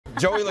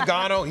Joey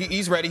Logano,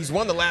 he's ready. He's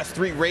won the last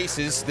 3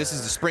 races. This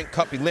is the Sprint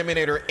Cup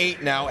Eliminator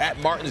 8 now at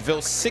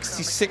Martinsville.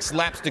 66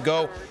 laps to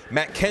go.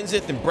 Matt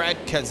Kenseth and Brad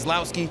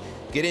Keselowski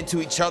get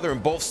into each other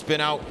and both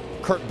spin out.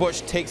 Kurt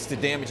Busch takes the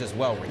damage as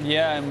well, Ricky.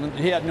 Yeah, and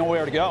he had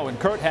nowhere to go. And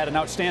Kurt had an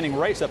outstanding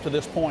race up to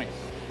this point.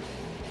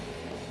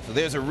 So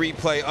there's a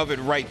replay of it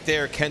right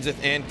there.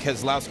 Kenseth and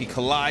Keselowski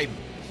collide.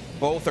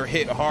 Both are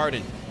hit hard,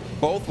 and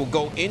both will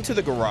go into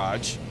the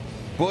garage.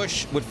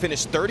 Busch would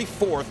finish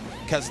 34th.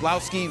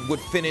 Keselowski would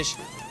finish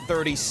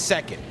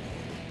 32nd.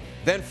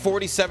 Then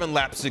 47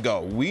 laps to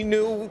go. We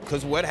knew,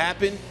 because what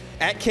happened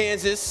at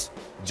Kansas,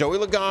 Joey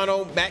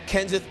Logano, Matt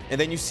Kenseth, and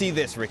then you see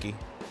this, Ricky.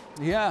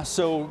 Yeah,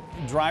 so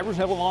drivers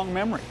have a long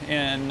memory,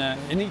 and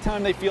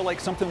anytime they feel like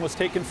something was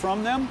taken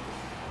from them,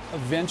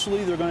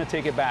 eventually they're going to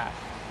take it back.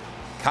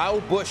 Kyle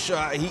Busch,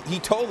 he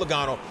told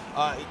Logano,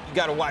 you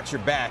got to watch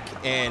your back,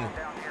 and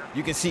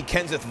you can see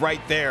Kenseth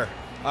right there.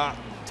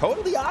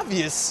 Totally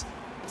obvious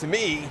to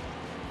me.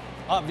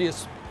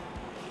 Obvious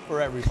for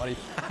everybody.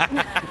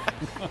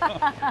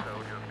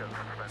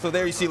 So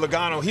there you see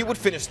Logano, he would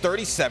finish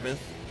 37th,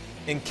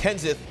 and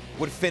Kenseth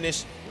would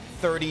finish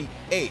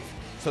 38th.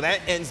 So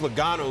that ends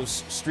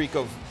Logano's streak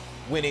of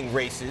winning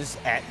races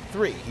at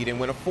 3. He didn't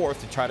win a 4th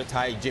to try to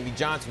tie Jimmy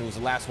Johnson, who was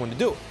the last one to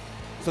do it.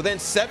 So then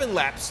 7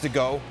 laps to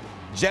go.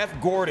 Jeff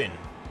Gordon,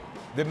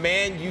 the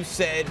man you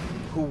said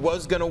who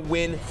was going to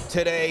win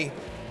today.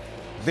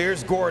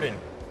 There's Gordon.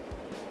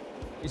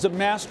 He's a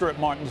master at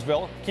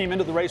Martinsville. Came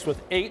into the race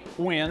with 8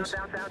 wins.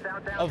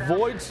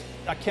 Avoids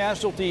a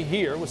casualty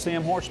here with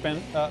Sam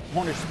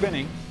Horner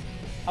spinning.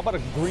 How about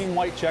a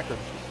green-white checker?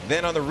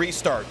 Then on the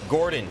restart,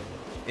 Gordon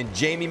and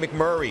Jamie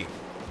McMurray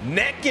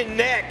neck and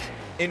neck,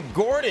 and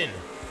Gordon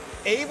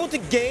able to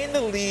gain the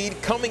lead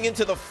coming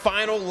into the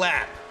final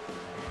lap.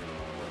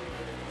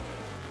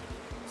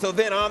 So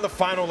then on the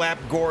final lap,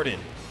 Gordon.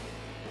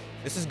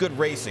 This is good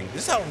racing.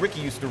 This is how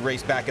Ricky used to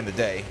race back in the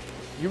day.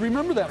 You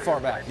remember that far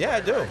back? Yeah, I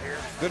do.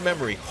 Good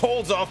memory.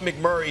 Holds off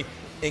McMurray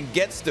and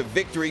gets the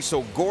victory.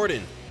 So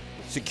Gordon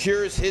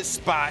secures his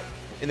spot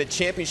in the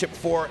championship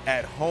 4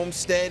 at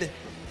Homestead.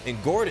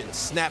 And Gordon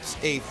snaps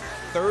a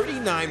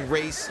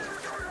 39-race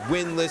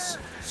winless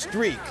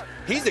streak.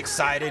 He's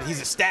excited. He's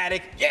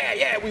ecstatic.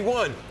 Yeah, we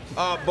won.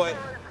 But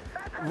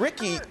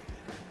Ricky,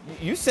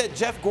 you said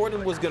Jeff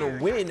Gordon was going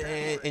to win,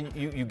 and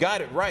you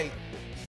got it right.